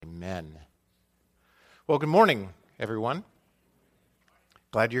Amen. Well, good morning, everyone.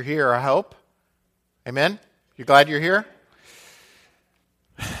 Glad you're here, I hope. Amen? You glad you're here?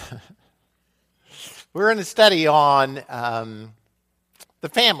 We're in a study on the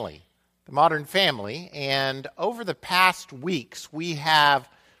family, the modern family, and over the past weeks, we have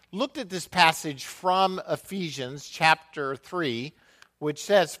looked at this passage from Ephesians chapter 3, which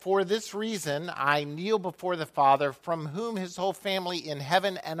says, "For this reason I kneel before the Father, from whom his whole family in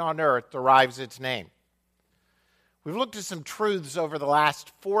heaven and on earth derives its name." We've looked at some truths over the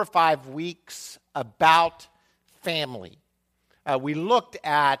last 4 or 5 weeks about family. We looked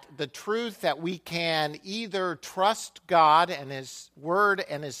at the truth that we can either trust God and His Word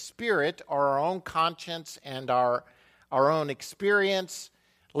and His Spirit, or our own conscience and our own experience.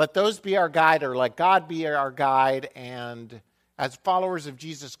 Let those be our guide, or let God be our guide. And as followers of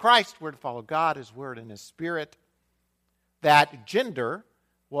Jesus Christ, we're to follow God, His Word, and His Spirit. That gender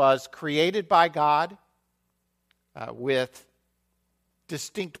was created by God with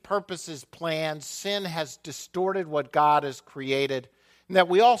distinct purposes, plans. Sin has distorted what God has created, and that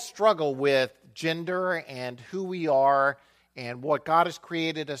we all struggle with gender and who we are and what God has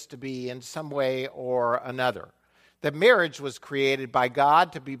created us to be in some way or another. That marriage was created by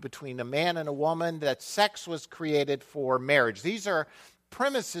God to be between a man and a woman, that sex was created for marriage. These are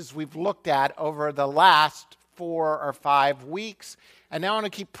premises we've looked at over the last 4 or 5 weeks, and now I want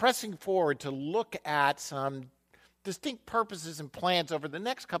to keep pressing forward to look at some distinct purposes and plans over the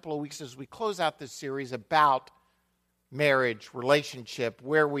next couple of weeks as we close out this series about marriage, relationship,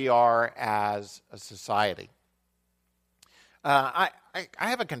 where we are as a society. I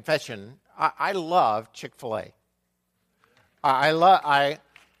have a confession. I love Chick-fil-A. I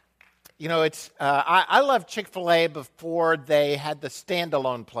love Chick-fil-A before they had the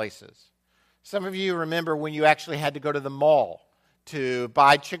standalone places. Some of you remember when you actually had to go to the mall to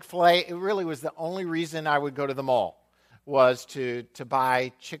buy Chick-fil-A. It really was the only reason I would go to the mall, was to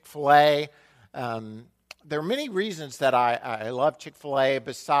buy Chick-fil-A. There are many reasons that I love Chick-fil-A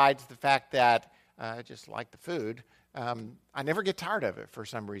besides the fact that I just like the food. I never get tired of it for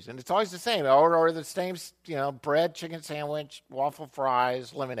some reason. It's always the same. I order the same, bread, chicken sandwich, waffle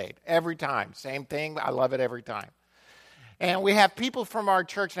fries, lemonade. Every time. Same thing. I love it every time. And we have people from our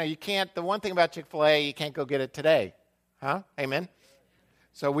church. Now, the one thing about Chick-fil-A, you can't go get it today. Huh? Amen?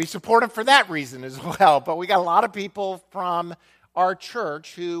 So we support them for that reason as well. But we got a lot of people from our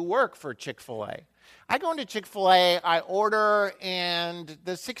church who work for Chick-fil-A. I go into Chick-fil-A, I order, and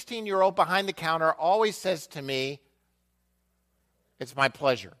the 16-year-old behind the counter always says to me, "It's my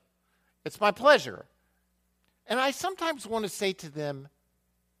pleasure. It's my pleasure." And I sometimes want to say to them,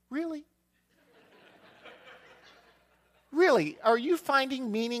 "Really? Really, are you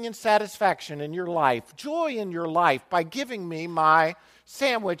finding meaning and satisfaction in your life, joy in your life, by giving me my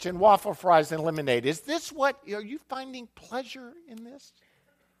sandwich and waffle fries and lemonade? Is this are you finding pleasure in this?"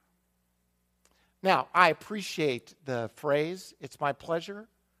 Now, I appreciate the phrase, "It's my pleasure."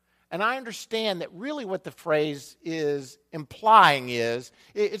 And I understand that really what the phrase is implying is,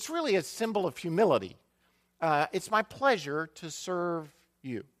 it's really a symbol of humility. It's my pleasure to serve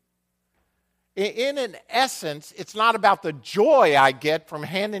you. In an essence, it's not about the joy I get from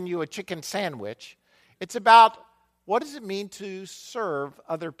handing you a chicken sandwich. It's about what does it mean to serve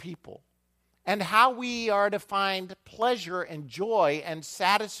other people, and how we are to find pleasure and joy and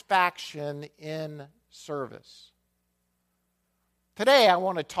satisfaction in service. Today, I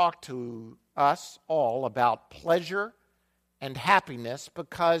want to talk to us all about pleasure and happiness,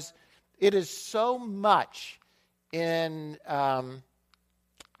 because it is so much in...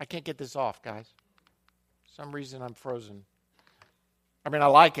 I can't get this off, guys. For some reason, I'm frozen. I mean, I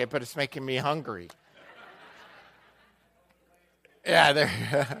like it, but it's making me hungry. Yeah,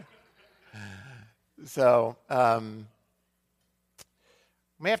 there. So,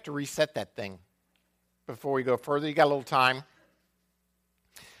 may have to reset that thing before we go further. You got a little time.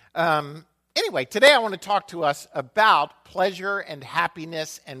 Anyway, today I want to talk to us about pleasure and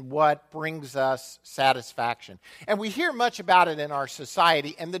happiness and what brings us satisfaction. And we hear much about it in our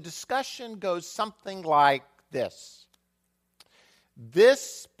society, and the discussion goes something like this.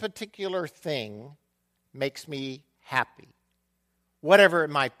 This particular thing makes me happy, whatever it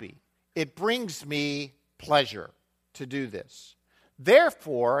might be. It brings me pleasure to do this.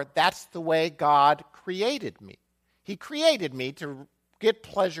 Therefore, that's the way God created me. He created me to get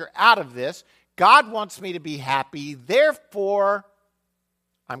pleasure out of this. God wants me to be happy. Therefore,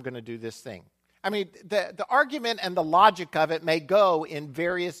 I'm going to do this thing. I mean, the argument and the logic of it may go in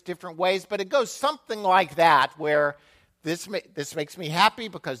various different ways, but it goes something like that, where this makes me happy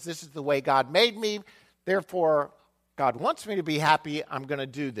because this is the way God made me. Therefore, God wants me to be happy, I'm going to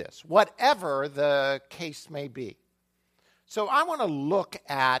do this, whatever the case may be. So I want to look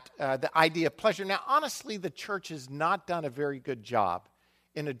at the idea of pleasure. Now, honestly, the church has not done a very good job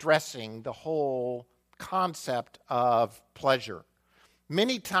in addressing the whole concept of pleasure.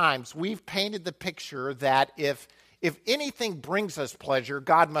 Many times we've painted the picture that if anything brings us pleasure,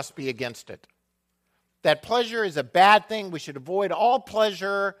 God must be against it. That pleasure is a bad thing. We should avoid all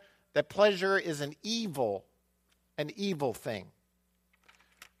pleasure. That pleasure is an evil thing.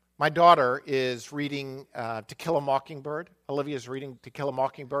 My daughter is reading To Kill a Mockingbird. Olivia is reading To Kill a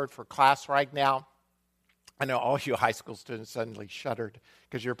Mockingbird for class right now. I know all you high school students suddenly shuddered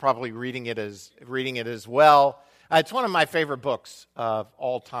because you're probably reading it as well. It's one of my favorite books of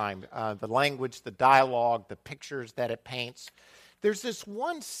all time. The language, the dialogue, the pictures that it paints. There's this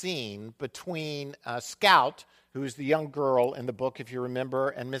one scene between Scout, who is the young girl in the book, if you remember,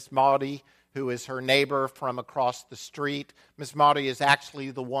 and Miss Maudie, who is her neighbor from across the street. Miss Maudie is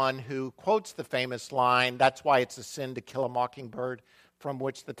actually the one who quotes the famous line, "That's why it's a sin to kill a mockingbird," from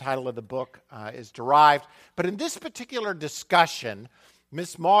which the title of the book is derived. But in this particular discussion,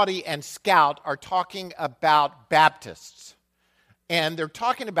 Miss Maudie and Scout are talking about Baptists. And they're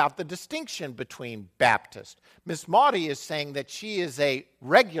talking about the distinction between Baptist. Miss Maudie is saying that she is a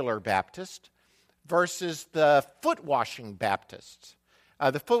regular Baptist versus the foot-washing Baptists.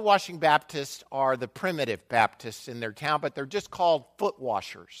 The foot-washing Baptists are the primitive Baptists in their town, but they're just called foot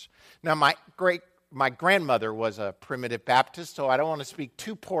washers. Now, my grandmother was a primitive Baptist, so I don't want to speak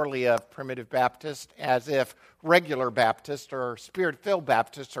too poorly of primitive Baptists as if regular Baptists or Spirit-filled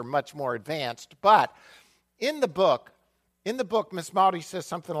Baptists are much more advanced. But in the book, Miss Maudie says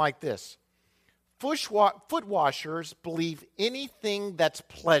something like this: foot washers believe anything that's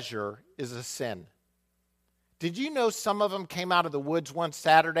pleasure is a sin. Did you know some of them came out of the woods one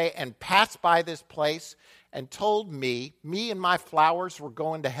Saturday and passed by this place and told me and my flowers were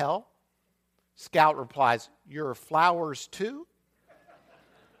going to hell? Scout replies, "Your flowers too?"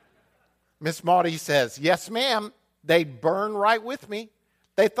 Miss Maudie says, "Yes, ma'am. They'd burn right with me.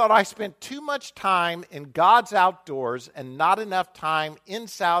 They thought I spent too much time in God's outdoors and not enough time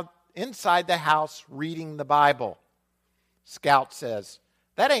inside the house reading the Bible." Scout says,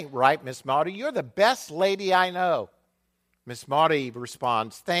 "That ain't right, Miss Maudie. You're the best lady I know." Miss Maudie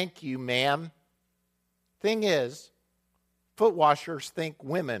responds, "Thank you, ma'am. Thing is, foot washers think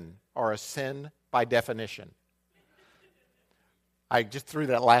women are a sin by definition." I just threw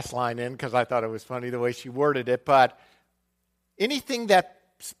that last line in because I thought it was funny the way she worded it, but anything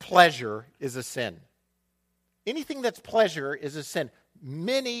that's pleasure is a sin. Anything that's pleasure is a sin.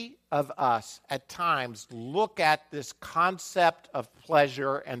 Many of us at times look at this concept of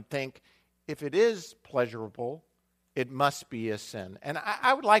pleasure and think, if it is pleasurable, it must be a sin. And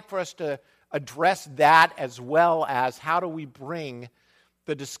I would like for us to address that, as well as how do we bring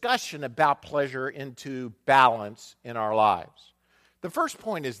the discussion about pleasure into balance in our lives. The first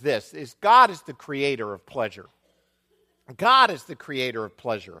point is this, is God is the creator of pleasure. God is the creator of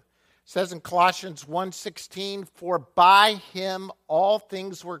pleasure. It says in Colossians 1:16, "For by him all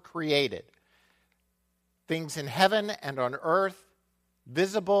things were created, things in heaven and on earth,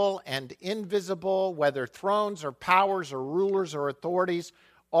 visible and invisible, whether thrones or powers or rulers or authorities,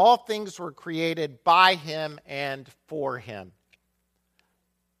 all things were created by him and for him."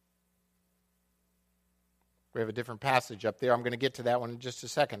 We have a different passage up there. I'm going to get to that one in just a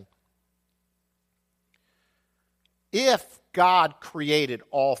second. If God created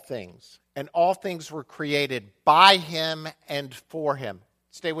all things, and all things were created by him and for him,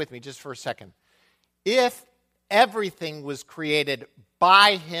 stay with me just for a second. If everything was created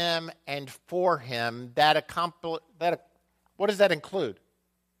by him and for him, what does that include?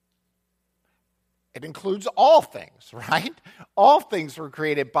 It includes all things, right? All things were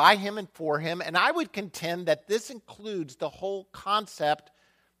created by him and for him, and I would contend that this includes the whole concept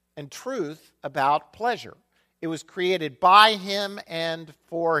and truth about pleasure. It was created by him and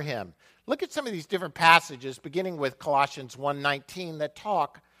for him. Look at some of these different passages, beginning with Colossians 1:19, that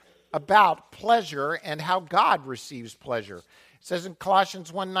talk about pleasure and how God receives pleasure. It says in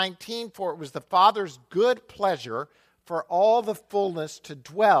Colossians 1:19, "For it was the Father's good pleasure for all the fullness to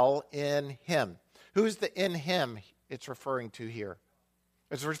dwell in him." Who's the in him it's referring to here?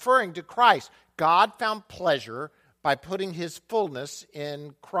 It's referring to Christ. God found pleasure by putting his fullness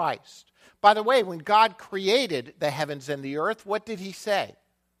in Christ. By the way, when God created the heavens and the earth, what did he say?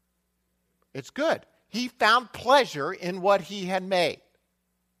 It's good. He found pleasure in what he had made.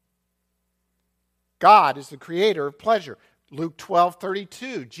 God is the creator of pleasure. Luke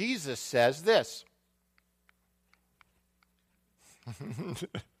 12:32, Jesus says this.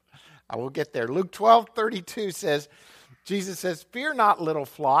 I will get there. Luke 12:32 says, Jesus says, "Fear not, little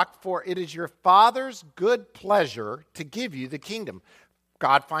flock, for it is your Father's good pleasure to give you the kingdom."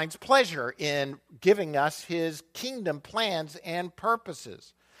 God finds pleasure in giving us his kingdom plans and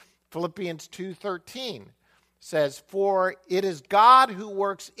purposes. Philippians 2:13 says, "For it is God who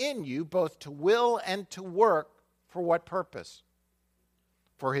works in you both to will and to work for what purpose?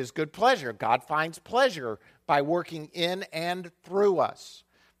 For his good pleasure." God finds pleasure by working in and through us.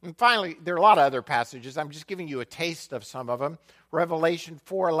 And finally, there are a lot of other passages. I'm just giving you a taste of some of them. Revelation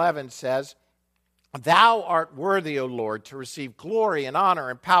 4:11 says, "Thou art worthy, O Lord, to receive glory and honor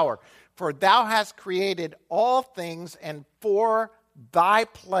and power, for thou hast created all things, and for thy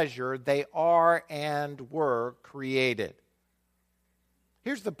pleasure they are and were created."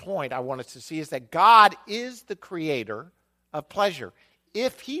 Here's the point I want us to see, is that God is the creator of pleasure.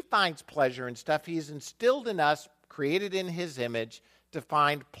 If he finds pleasure in stuff, he has instilled in us, created in his image, to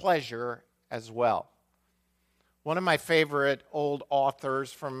find pleasure as well. One of my favorite old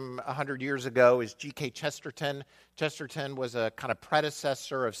authors from 100 years ago is G.K. Chesterton. Chesterton was a kind of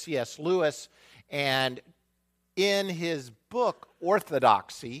predecessor of C.S. Lewis, and in his book,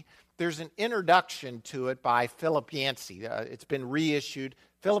 Orthodoxy, there's an introduction to it by Philip Yancey. It's been reissued.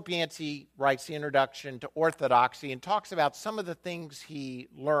 Philip Yancey writes the introduction to Orthodoxy and talks about some of the things he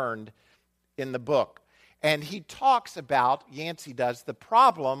learned in the book. And he talks about, Yancey does, the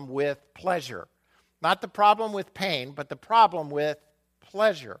problem with pleasure. Not the problem with pain, but the problem with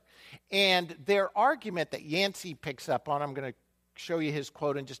pleasure. And their argument that Yancey picks up on, I'm going to show you his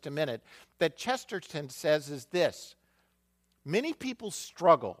quote in just a minute, that Chesterton says is this: many people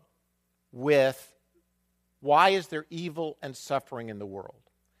struggle with why is there evil and suffering in the world?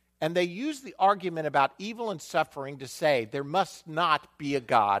 And they use the argument about evil and suffering to say there must not be a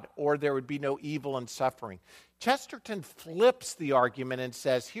God or there would be no evil and suffering. Chesterton flips the argument and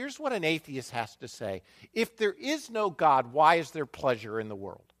says, here's what an atheist has to say. If there is no God, why is there pleasure in the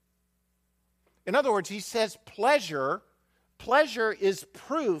world? In other words, he says pleasure is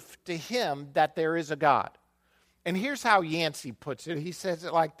proof to him that there is a God. And here's how Yancey puts it. He says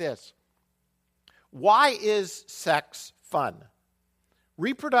it like this: why is sex fun?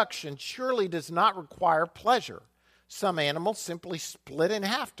 Reproduction surely does not require pleasure. Some animals simply split in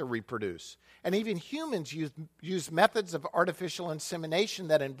half to reproduce. And even humans use methods of artificial insemination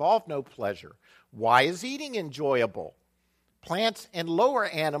that involve no pleasure. Why is eating enjoyable? Plants and lower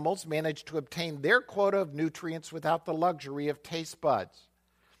animals manage to obtain their quota of nutrients without the luxury of taste buds.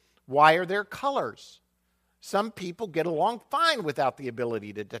 Why are there colors? Some people get along fine without the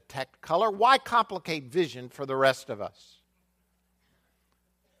ability to detect color. Why complicate vision for the rest of us?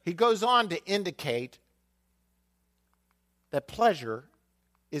 He goes on to indicate that pleasure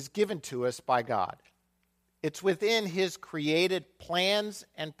is given to us by God. It's within his created plans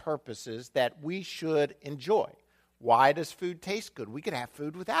and purposes that we should enjoy. Why does food taste good? We could have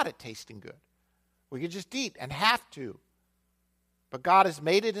food without it tasting good. We could just eat and have to. But God has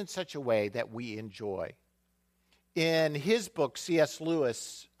made it in such a way that we enjoy. In his book, C.S.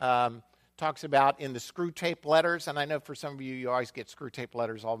 Lewis talks about in the Screw Tape Letters, and I know for some of you, you always get Screw Tape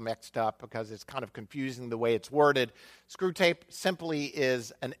Letters all mixed up because it's kind of confusing the way it's worded. Screw Tape simply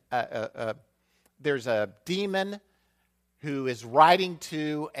is there's a demon who is writing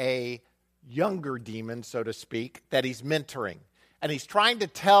to a younger demon, so to speak, that he's mentoring. And he's trying to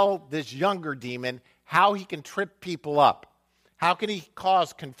tell this younger demon how he can trip people up. How can he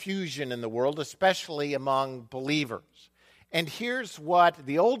cause confusion in the world, especially among believers? And here's what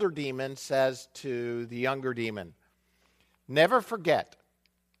the older demon says to the younger demon. Never forget.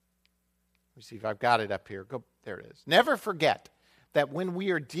 Let me see if I've got it up here. There it is. Never forget that when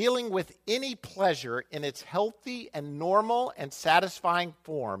we are dealing with any pleasure in its healthy and normal and satisfying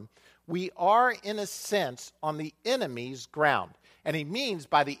form, we are, in a sense, on the enemy's ground. And he means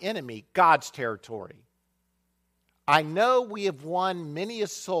by the enemy, God's territory. I know we have won many a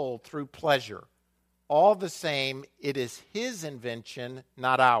soul through pleasure. All the same, it is his invention,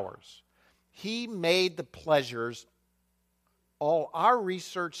 not ours. He made the pleasures. All our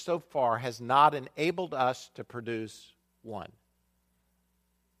research so far has not enabled us to produce one.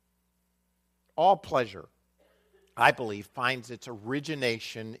 All pleasure, I believe, finds its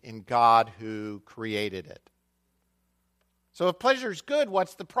origination in God who created it. So if pleasure is good,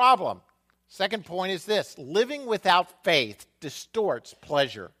 what's the problem? Second point is this: living without faith distorts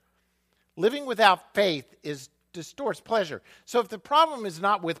pleasure. Living without faith distorts pleasure. So if the problem is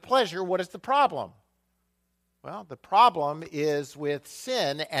not with pleasure, what is the problem? Well, the problem is with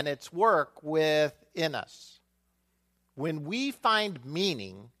sin and its work within us. When we find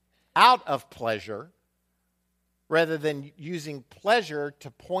meaning out of pleasure, rather than using pleasure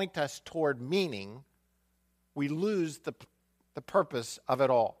to point us toward meaning, we lose the purpose of it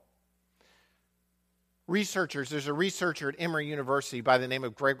all. There's a researcher at Emory University by the name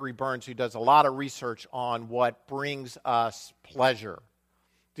of Gregory Burns who does a lot of research on what brings us pleasure.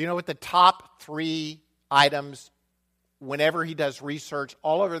 Do you know what the top 3 items, whenever he does research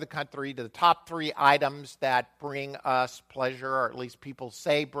all over the country, the top 3 items that bring us pleasure, or at least people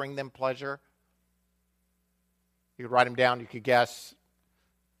say bring them pleasure? You could write them down, you could guess.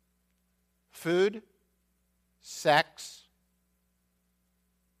 Food, sex.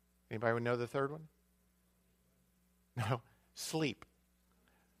 Anybody would know the third one? No, sleep.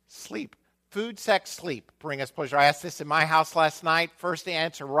 Sleep. Food, sex, sleep bring us pleasure. I asked this in my house last night. First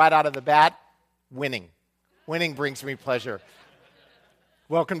answer right out of the bat, winning. Winning brings me pleasure.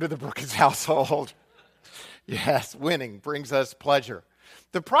 Welcome to the Brookins household. Yes, winning brings us pleasure.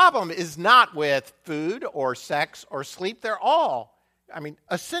 The problem is not with food or sex or sleep. They're all,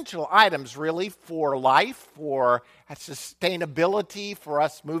 essential items really for life, for sustainability, for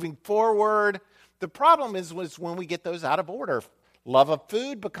us moving forward. The problem is when we get those out of order. Love of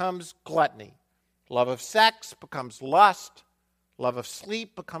food becomes gluttony. Love of sex becomes lust. Love of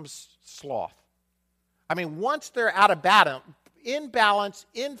sleep becomes sloth. Once they're out of balance,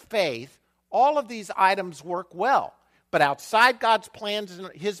 in faith, all of these items work well. But outside God's plans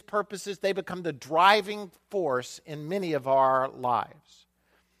and His purposes, they become the driving force in many of our lives.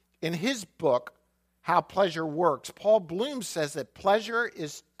 In his book, How Pleasure Works, Paul Bloom says that pleasure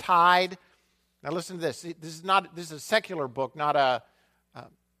is tied. Now listen to this. This is a secular book, not a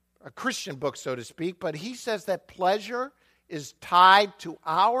Christian book, so to speak. But he says that pleasure is tied to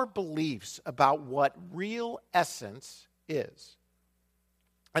our beliefs about what real essence is.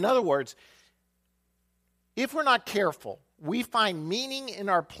 In other words, if we're not careful, we find meaning in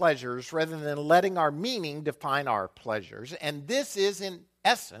our pleasures rather than letting our meaning define our pleasures. And this is, in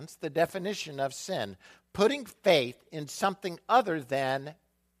essence, the definition of sin, putting faith in something other than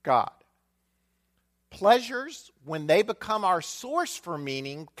God. Pleasures, when they become our source for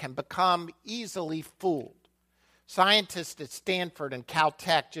meaning, can become easily fooled. Scientists at Stanford and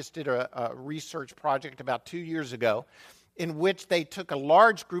Caltech just did a research project about 2 years ago in which they took a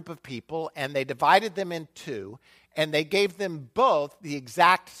large group of people and they divided them in 2, and they gave them both the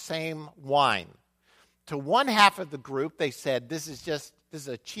exact same wine. To one half of the group, they said, this is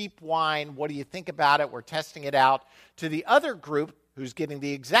a cheap wine. What do you think about it? We're testing it out. To the other group, who's getting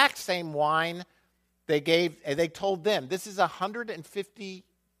the exact same wine, they told them, this is a $150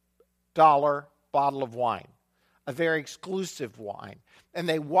 bottle of wine, a very exclusive wine. And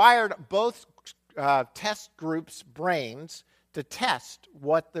they wired both test groups' brains to test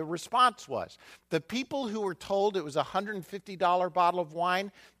what the response was. The people who were told it was a $150 bottle of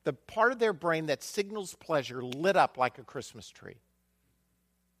wine, the part of their brain that signals pleasure lit up like a Christmas tree.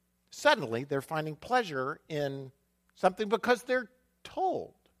 Suddenly, they're finding pleasure in something because they're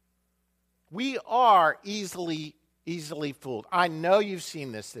told. We are easily fooled. I know you've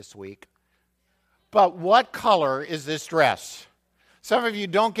seen this week, but what color is this dress? Some of you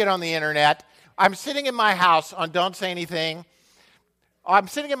don't get on the internet. I'm sitting in my house on Don't Say Anything. I'm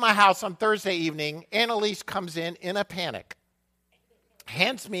sitting in my house on Thursday evening. Annalise comes in a panic,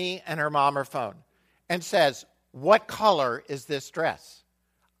 hands me and her mom her phone, and says, what color is this dress?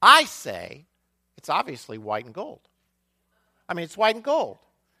 I say, it's obviously white and gold. It's white and gold.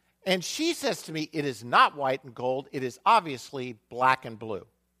 And she says to me, it is not white and gold. It is obviously black and blue.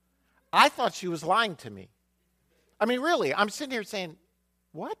 I thought she was lying to me. Really, I'm sitting here saying,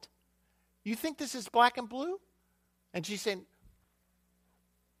 what? You think this is black and blue? And she's saying,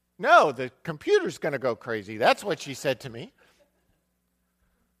 no, the computer's going to go crazy. That's what she said to me.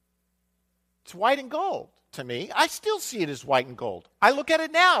 It's white and gold to me. I still see it as white and gold. I look at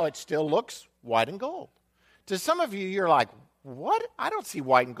it now. It still looks white and gold. To some of you, you're like, what? I don't see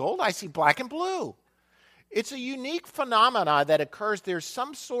white and gold. I see black and blue. It's a unique phenomena that occurs. There's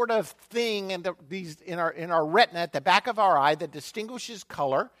some sort of thing in our retina at the back of our eye that distinguishes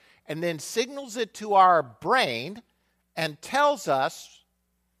color and then signals it to our brain and tells us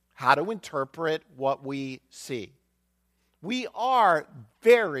how to interpret what we see. We are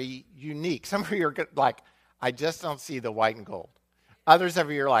very unique. Some of you are like, I just don't see the white and gold. Others of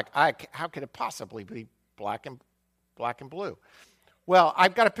you are like, how could it possibly be black and blue? Well,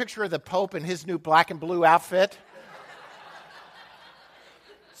 I've got a picture of the Pope in his new black and blue outfit.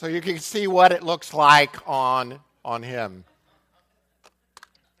 So you can see what it looks like on him.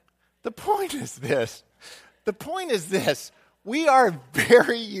 The point is this. We are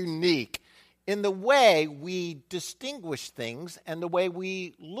very unique in the way we distinguish things and the way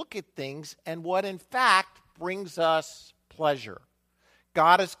we look at things and what in fact brings us pleasure.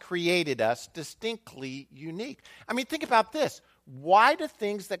 God has created us distinctly unique. I mean, think about this. Why do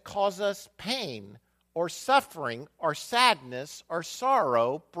things that cause us pain or suffering or sadness or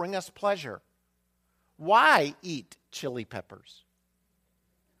sorrow bring us pleasure? Why eat chili peppers?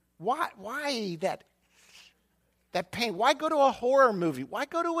 Why that pain? Why go to a horror movie? Why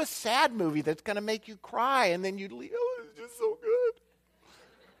go to a sad movie that's going to make you cry and then you leave? Oh, it's just so good.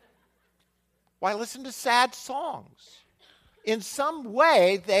 Why listen to sad songs? In some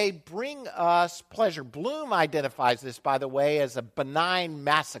way, they bring us pleasure. Bloom identifies this, by the way, as a benign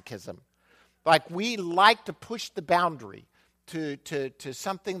masochism. Like we like to push the boundary to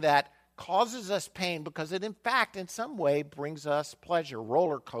something that causes us pain because it, in fact, in some way brings us pleasure.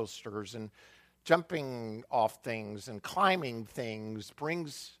 Roller coasters and jumping off things and climbing things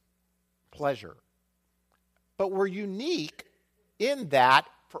brings pleasure. But we're unique in that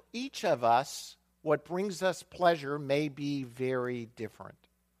for each of us, what brings us pleasure may be very different.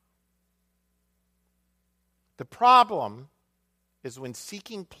 The problem is when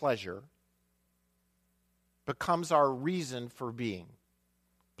seeking pleasure becomes our reason for being.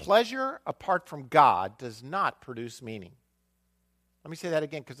 Pleasure apart from God does not produce meaning. Let me say that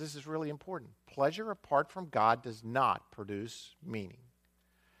again because this is really important. Pleasure apart from God does not produce meaning.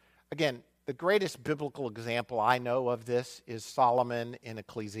 Again, the greatest biblical example I know of this is Solomon in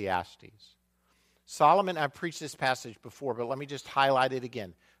Ecclesiastes. Solomon, I've preached this passage before, but let me just highlight it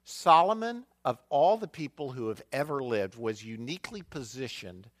again. Solomon, of all the people who have ever lived, was uniquely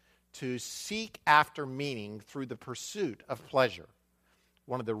positioned to seek after meaning through the pursuit of pleasure.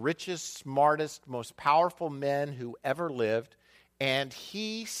 One of the richest, smartest, most powerful men who ever lived. And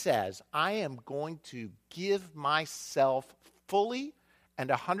he says, I am going to give myself fully and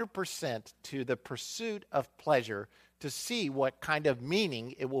 100% to the pursuit of pleasure to see what kind of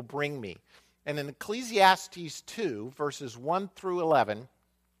meaning it will bring me. And in Ecclesiastes 2, verses 1 through 11,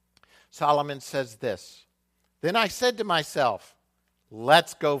 Solomon says this, Then I said to myself,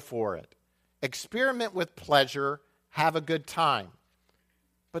 let's go for it. Experiment with pleasure, have a good time.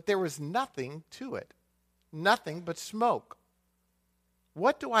 But there was nothing to it, nothing but smoke.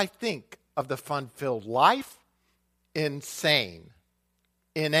 What do I think of the fun-filled life? Insane,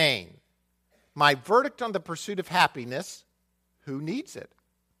 inane. My verdict on the pursuit of happiness, who needs it?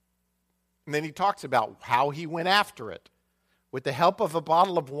 And then he talks about how he went after it. With the help of a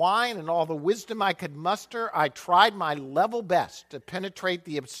bottle of wine and all the wisdom I could muster, I tried my level best to penetrate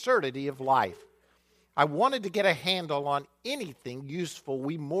the absurdity of life. I wanted to get a handle on anything useful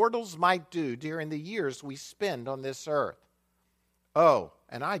we mortals might do during the years we spend on this earth. Oh,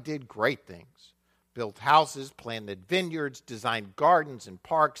 and I did great things. Built houses, planted vineyards, designed gardens and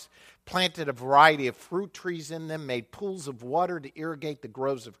parks, planted a variety of fruit trees in them, made pools of water to irrigate the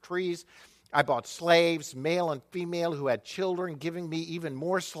groves of trees. I bought slaves, male and female, who had children, giving me even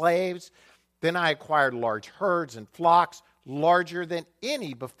more slaves. Then I acquired large herds and flocks, larger than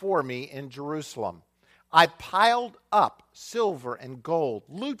any before me in Jerusalem. I piled up silver and gold,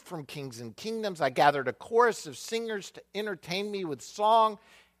 loot from kings and kingdoms. I gathered a chorus of singers to entertain me with song,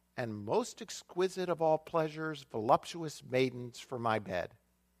 and most exquisite of all pleasures, voluptuous maidens for my bed.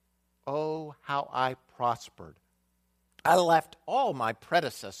 Oh, how I prospered. I left all my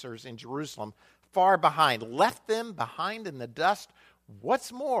predecessors in Jerusalem far behind, left them behind in the dust.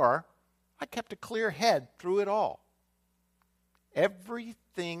 What's more, I kept a clear head through it all.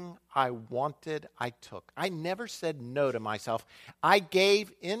 Everything I wanted, I took. I never said no to myself. I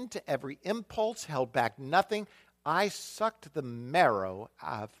gave in to every impulse, held back nothing. I sucked the marrow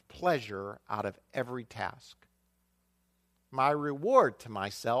of pleasure out of every task. My reward to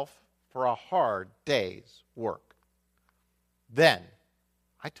myself for a hard day's work. Then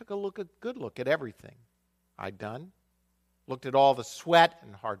I took a good look at everything I'd done, looked at all the sweat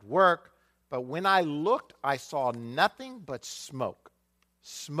and hard work, but when I looked, I saw nothing but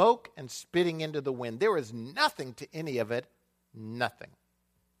smoke and spitting into the wind. There was nothing to any of it, nothing.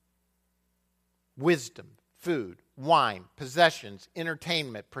 Wisdom, food, wine, possessions,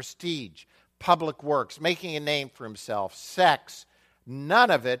 entertainment, prestige, public works, making a name for himself, sex,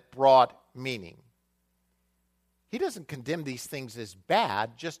 none of it brought meaning. He doesn't condemn these things as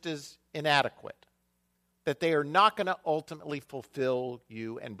bad, just as inadequate, that they are not going to ultimately fulfill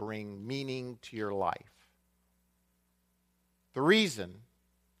you and bring meaning to your life. The reason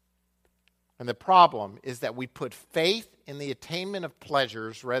and the problem is that we put faith in the attainment of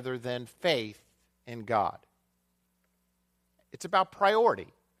pleasures rather than faith in God. It's about priority,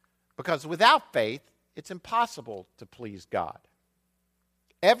 because without faith, it's impossible to please God.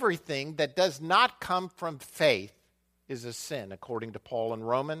 Everything that does not come from faith is a sin, according to Paul in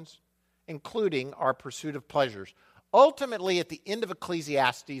Romans, including our pursuit of pleasures. Ultimately, at the end of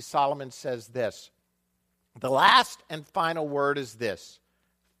Ecclesiastes, Solomon says this. The last and final word is this: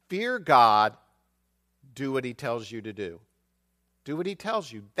 fear God, do what he tells you to do. Do what he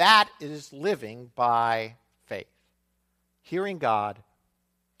tells you. That is living by faith. Hearing God,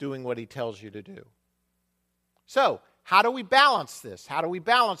 doing what he tells you to do. So, how do we balance this? How do we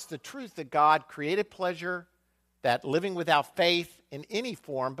balance the truth that God created pleasure, that living without faith in any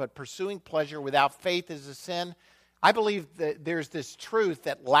form, but pursuing pleasure without faith is a sin? I believe that there's this truth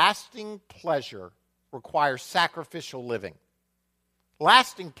that lasting pleasure requires sacrificial living.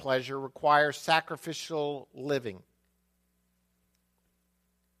 Lasting pleasure requires sacrificial living.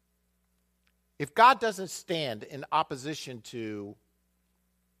 If God doesn't stand in opposition to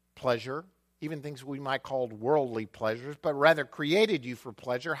pleasure, even things we might call worldly pleasures, but rather created you for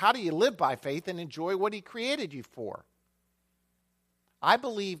pleasure, how do you live by faith and enjoy what he created you for? I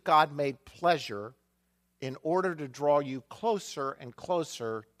believe God made pleasure in order to draw you closer and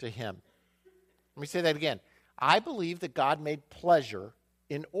closer to him. Let me say that again. I believe that God made pleasure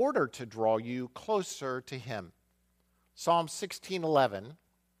in order to draw you closer to him. Psalm 16:11,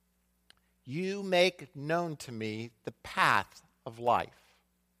 you make known to me the path of life.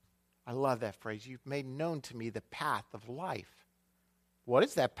 I love that phrase. You've made known to me the path of life. What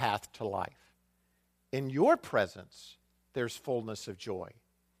is that path to life? In your presence, there's fullness of joy.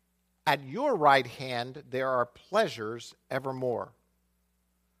 At your right hand, there are pleasures evermore.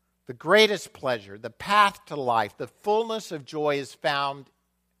 The greatest pleasure, the path to life, the fullness of joy is found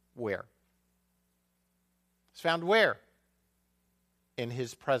where? It's found where? In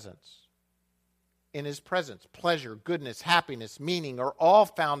his presence. In his presence. Pleasure, goodness, happiness, meaning are all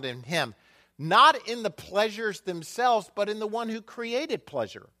found in him. Not in the pleasures themselves, but in the one who created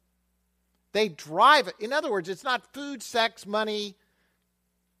pleasure. They drive it. In other words, it's not food, sex, money.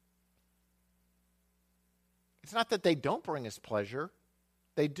 It's not that they don't bring us pleasure.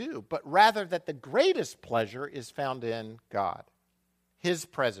 They do. But rather that the greatest pleasure is found in God. His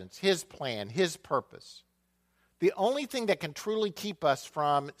presence, his plan, his purpose. The only thing that can truly keep us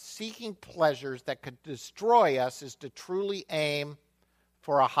from seeking pleasures that could destroy us is to truly aim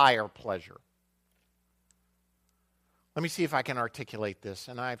for a higher pleasure. Let me see if I can articulate this,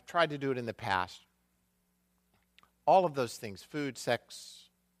 and I've tried to do it in the past. All of those things, food, sex,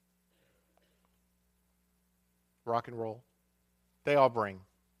 rock and roll, they all bring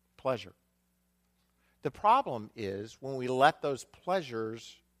pleasure. The problem is when we let those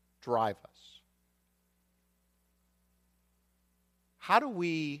pleasures drive us. How do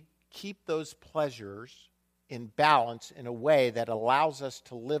we keep those pleasures in balance in a way that allows us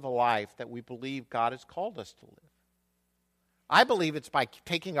to live a life that we believe God has called us to live? I believe it's by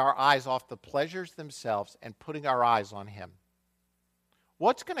taking our eyes off the pleasures themselves and putting our eyes on him.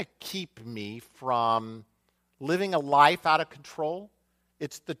 What's going to keep me from living a life out of control?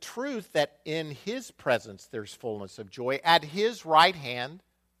 It's the truth that in his presence there's fullness of joy. At his right hand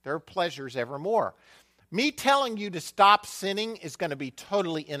there are pleasures evermore. Me telling you to stop sinning is going to be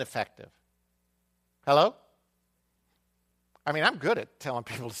totally ineffective. Hello? I mean, I'm good at telling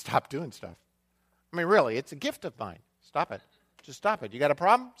people to stop doing stuff. I mean, really, it's a gift of mine. Stop it. Just stop it. You got a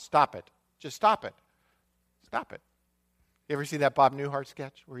problem? Stop it. Just stop it. Stop it. You ever see that Bob Newhart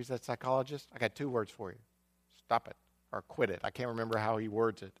sketch where he's that psychologist? I got 2 words for you. Stop it or quit it. I can't remember how he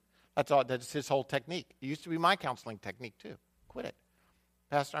words it. That's all. That's his whole technique. It used to be my counseling technique too. Quit it.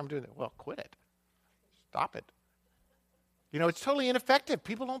 Pastor, I'm doing it. Well, quit it. Stop it. You know, it's totally ineffective.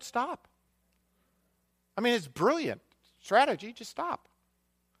 People don't stop. I mean, it's brilliant strategy. Just stop.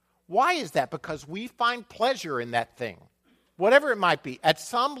 Why is that? Because we find pleasure in that thing. Whatever it might be. At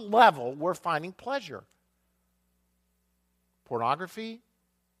some level, we're finding pleasure. Pornography,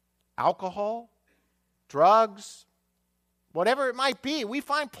 alcohol, drugs, whatever it might be. We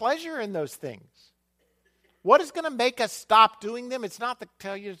find pleasure in those things. What is going to make us stop doing them? It's not to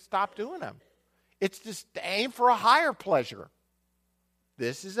tell you to stop doing them. It's just to aim for a higher pleasure.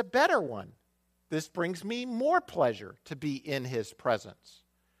 This is a better one. This brings me more pleasure to be in his presence,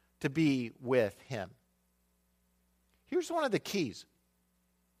 to be with him. Here's one of the keys.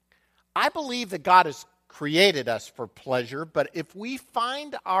 I believe that God has created us for pleasure, but if we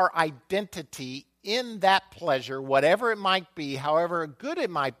find our identity in that pleasure, whatever it might be, however good it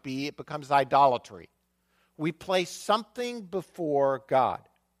might be, it becomes idolatry. We place something before God.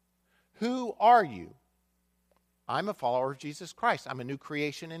 Who are you? I'm a follower of Jesus Christ. I'm a new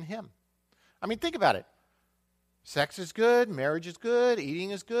creation in him. I mean, think about it. Sex is good, marriage is good,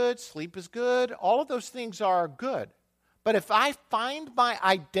 eating is good, sleep is good. All of those things are good. But if I find my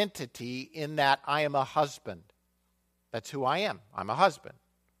identity in that I am a husband, that's who I am. I'm a husband.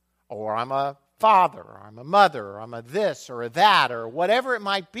 or I'm a father, or I'm a mother, or I'm a this or a that, or whatever it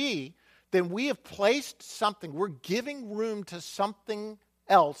might be, then we have placed something, we're giving room to something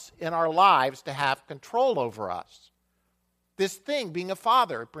else in our lives to have control over us. This thing, being a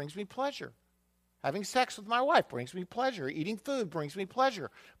father, it brings me pleasure. Having sex with my wife brings me pleasure. Eating food brings me pleasure.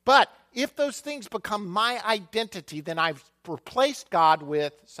 But if those things become my identity, then I've replaced God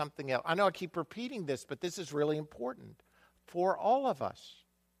with something else. I know I keep repeating this, but this is really important for all of us.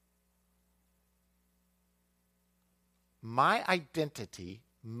 My identity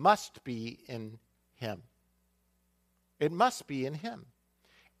must be in Him. It must be in Him.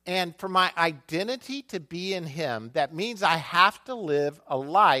 And for my identity to be in Him, that means I have to live a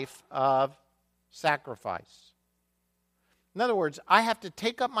life of sacrifice. In other words, I have to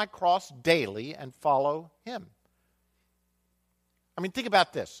take up my cross daily and follow Him. I mean, think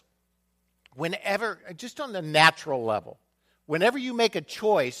about this. Whenever, just on the natural level, whenever you make a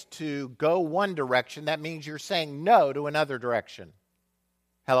choice to go one direction, that means you're saying no to another direction.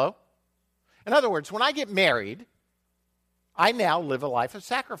 Hello? In other words, when I get married, I now live a life of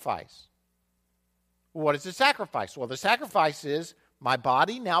sacrifice. What is the sacrifice? Well, the sacrifice is my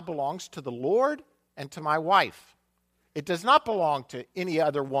body now belongs to the Lord and to my wife. It does not belong to any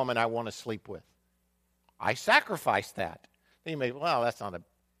other woman I want to sleep with. I sacrifice that. Then you may, well, that's not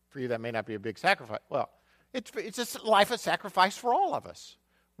for you, that may not be a big sacrifice. Well, it's a life of sacrifice for all of us.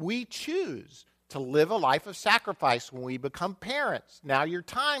 We choose to live a life of sacrifice when we become parents. Now your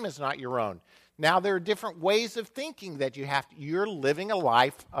time is not your own. Now there are different ways of thinking that you're living a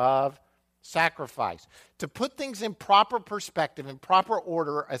life of sacrifice. To put things in proper perspective, in proper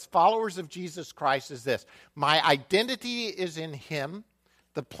order, as followers of Jesus Christ is this. My identity is in Him.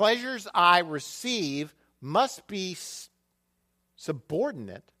 The pleasures I receive must be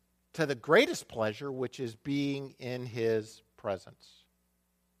subordinate to the greatest pleasure, which is being in His presence.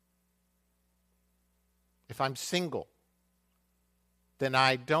 If I'm single, then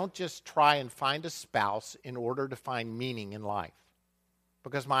I don't just try and find a spouse in order to find meaning in life.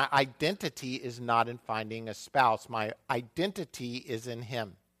 Because my identity is not in finding a spouse. My identity is in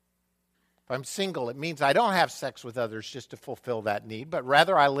Him. If I'm single, it means I don't have sex with others just to fulfill that need, but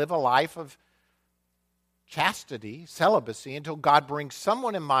rather I live a life of chastity, celibacy, until God brings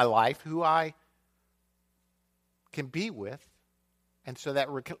someone in my life who I can be with, and so that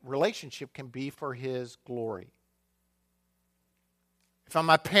relationship can be for His glory. If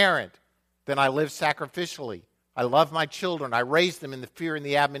I'm a parent, then I live sacrificially. I love my children. I raise them in the fear and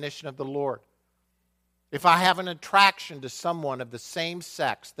the admonition of the Lord. If I have an attraction to someone of the same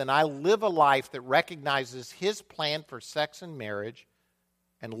sex, then I live a life that recognizes His plan for sex and marriage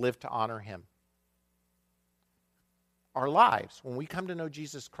and live to honor Him. Our lives, when we come to know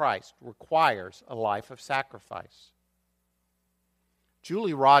Jesus Christ, requires a life of sacrifice.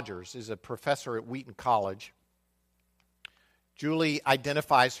 Julie Rogers is a professor at Wheaton College. Julie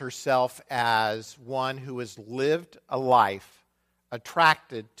identifies herself as one who has lived a life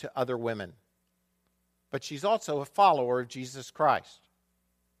attracted to other women. But she's also a follower of Jesus Christ.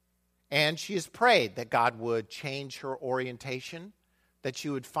 And she has prayed that God would change her orientation, that she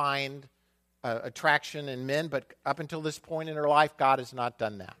would find attraction in men, but up until this point in her life, God has not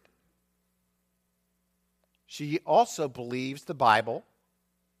done that. She also believes the Bible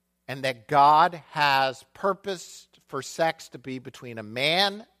and that God has purposed for sex to be between a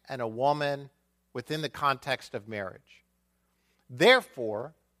man and a woman within the context of marriage.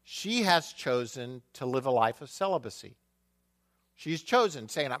 Therefore, she has chosen to live a life of celibacy. She's chosen,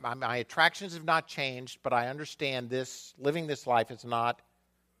 saying, my attractions have not changed, but I understand this, living this life is not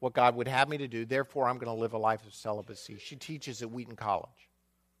what God would have me to do. Therefore, I'm going to live a life of celibacy. She teaches at Wheaton College.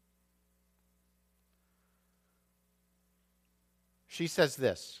 She says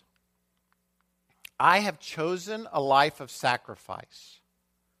this, I have chosen a life of sacrifice.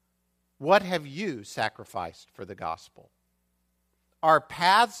 What have you sacrificed for the gospel? Our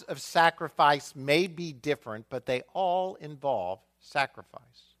paths of sacrifice may be different, but they all involve sacrifice.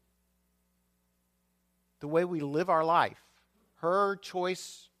 The way we live our life, her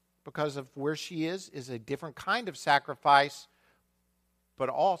choice because of where she is a different kind of sacrifice, but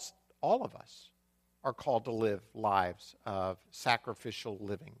all of us are called to live lives of sacrificial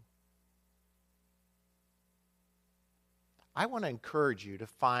living. I want to encourage you to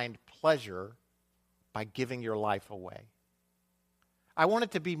find pleasure by giving your life away. I want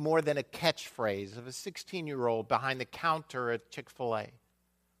it to be more than a catchphrase of a 16-year-old behind the counter at Chick-fil-A.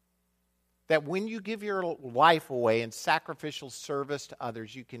 That when you give your life away in sacrificial service to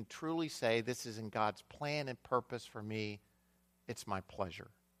others, you can truly say, this is in God's plan and purpose for me. It's my pleasure.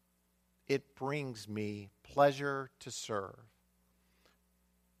 It brings me pleasure to serve.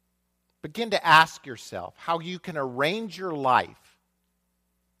 begin to ask yourself how you can arrange your life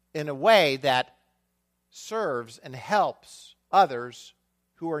in a way that serves and helps others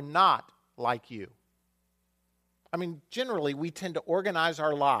who are not like you. I mean, generally, we tend to organize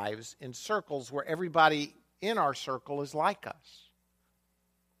our lives in circles where everybody in our circle is like us.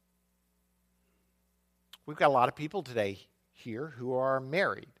 We've got a lot of people today here who are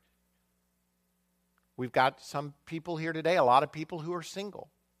married. We've got some people here today, a lot of people who are single.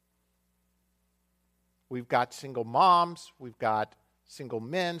 We've got single moms, we've got single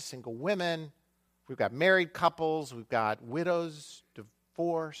men, single women, we've got married couples, we've got widows,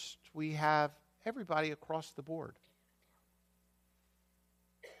 divorced, we have everybody across the board.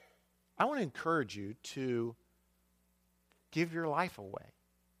 I want to encourage you to give your life away.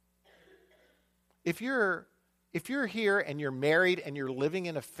 If you're here and you're married and you're living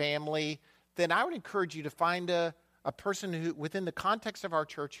in a family, then I would encourage you to find a person who, within the context of our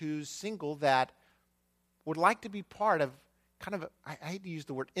church, who's single that would like to be part of kind of, I hate to use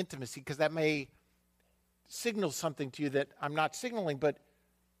the word intimacy because that may signal something to you that I'm not signaling, but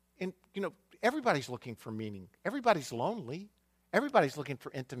everybody's looking for meaning. Everybody's lonely. Everybody's looking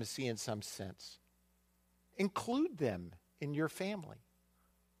for intimacy in some sense. Include them in your family.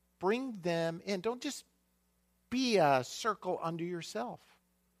 Bring them in. Don't just be a circle unto yourself.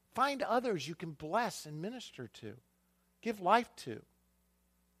 Find others you can bless and minister to. Give life to.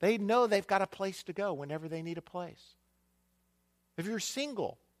 They know they've got a place to go whenever they need a place. If you're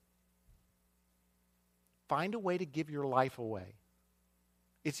single, find a way to give your life away.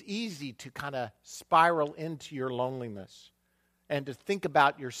 It's easy to kind of spiral into your loneliness and to think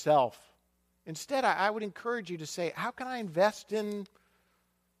about yourself. Instead, I would encourage you to say, how can I invest in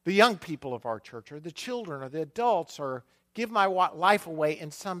the young people of our church or the children or the adults, or give my life away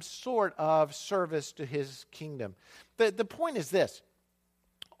in some sort of service to his kingdom? The point is this.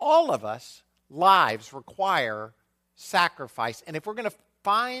 All of us lives require sacrifice. And if we're going to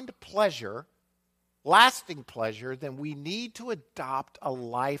find pleasure, lasting pleasure, then we need to adopt a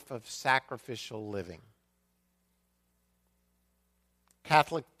life of sacrificial living.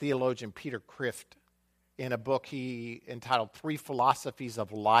 Catholic theologian Peter Kreeft, in a book he entitled Three Philosophies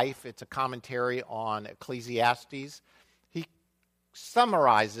of Life, it's a commentary on Ecclesiastes, he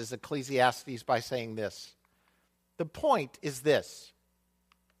summarizes Ecclesiastes by saying this: the point is this: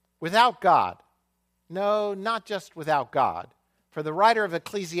 without God, no, not just without God, for the writer of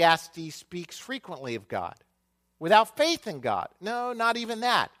Ecclesiastes speaks frequently of God. Without faith in God, no, not even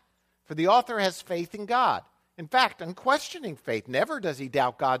that, for the author has faith in God. In fact, unquestioning faith, never does he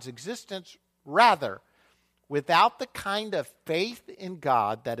doubt God's existence. Rather, without the kind of faith in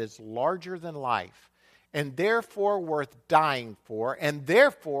God that is larger than life, and therefore worth dying for, and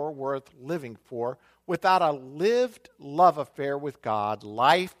therefore worth living for, without a lived love affair with God,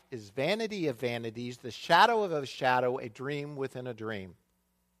 life is vanity of vanities, the shadow of a shadow, a dream within a dream.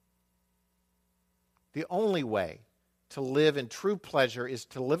 The only way to live in true pleasure is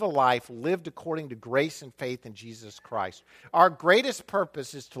to live a life lived according to grace and faith in Jesus Christ. Our greatest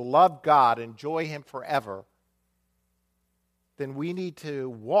purpose is to love God, enjoy him forever. Then we need to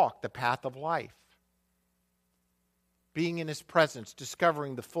walk the path of life, being in his presence,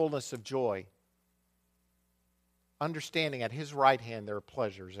 discovering the fullness of joy, understanding at his right hand there are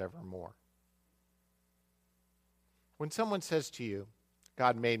pleasures evermore. When someone says to you,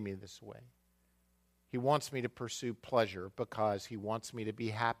 God made me this way, he wants me to pursue pleasure because he wants me to be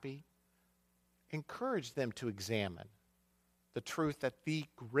happy, encourage them to examine the truth that the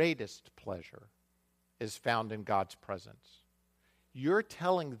greatest pleasure is found in God's presence. You're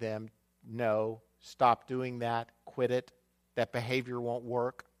telling them, no, stop doing that, quit it, that behavior won't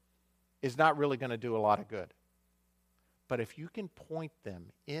work, is not really going to do a lot of good. But if you can point them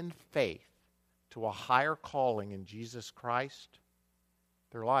in faith to a higher calling in Jesus Christ,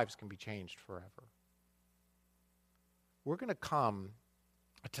 their lives can be changed forever. We're going to come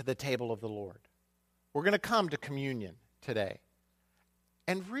to the table of the Lord. We're going to come to communion today.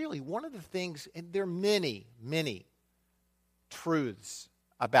 And really, one of the things, and there are many, many truths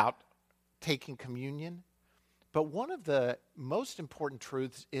about taking communion, but one of the most important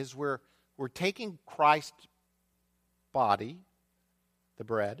truths is we're taking Christ's body, the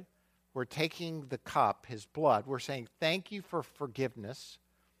bread, we're taking the cup, his blood, we're saying, thank you for forgiveness.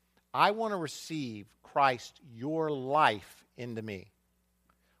 I want to receive Christ, your life, into me.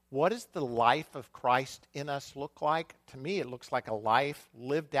 What does the life of Christ in us look like? To me, it looks like a life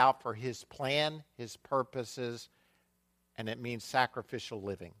lived out for his plan, his purposes, and it means sacrificial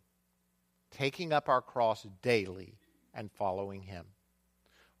living. Taking up our cross daily and following him.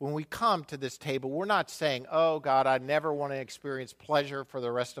 when we come to this table, we're not saying, oh, God, I never want to experience pleasure for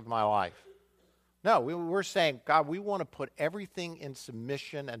the rest of my life. No, we're saying, God, we want to put everything in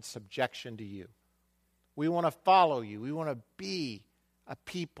submission and subjection to you. We want to follow you. We want to be a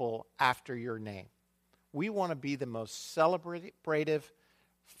people after your name. We want to be the most celebrative,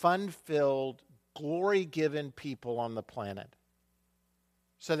 fun-filled, glory-given people on the planet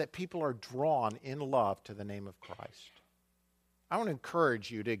so that people are drawn in love to the name of Christ. I want to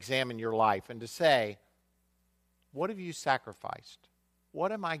encourage you to examine your life and to say, what have you sacrificed?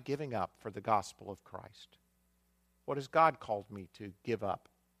 What am I giving up for the gospel of Christ? What has God called me to give up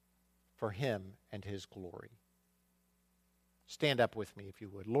for him and his glory? Stand up with me if you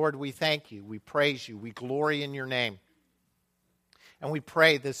would. Lord, we thank you. We praise you. We glory in your name. And we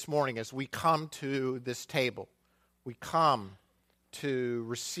pray this morning as we come to this table, we come to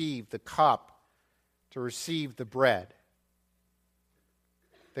receive the cup, to receive the bread,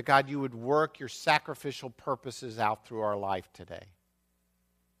 that God, you would work your sacrificial purposes out through our life today.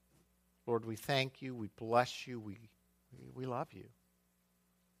 Lord, we thank you, we bless you, we love you.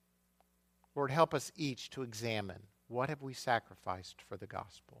 Lord, help us each to examine what have we sacrificed for the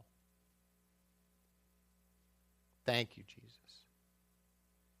gospel. Thank you, Jesus.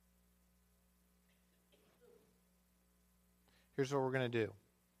 Here's what we're going to do.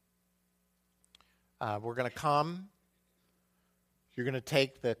 We're going to come. You're going to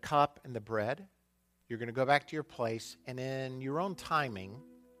take the cup and the bread. You're going to go back to your place, and in your own timing,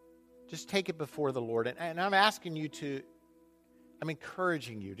 just take it before the Lord. And I'm asking you to, I'm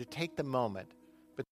encouraging you to take the moment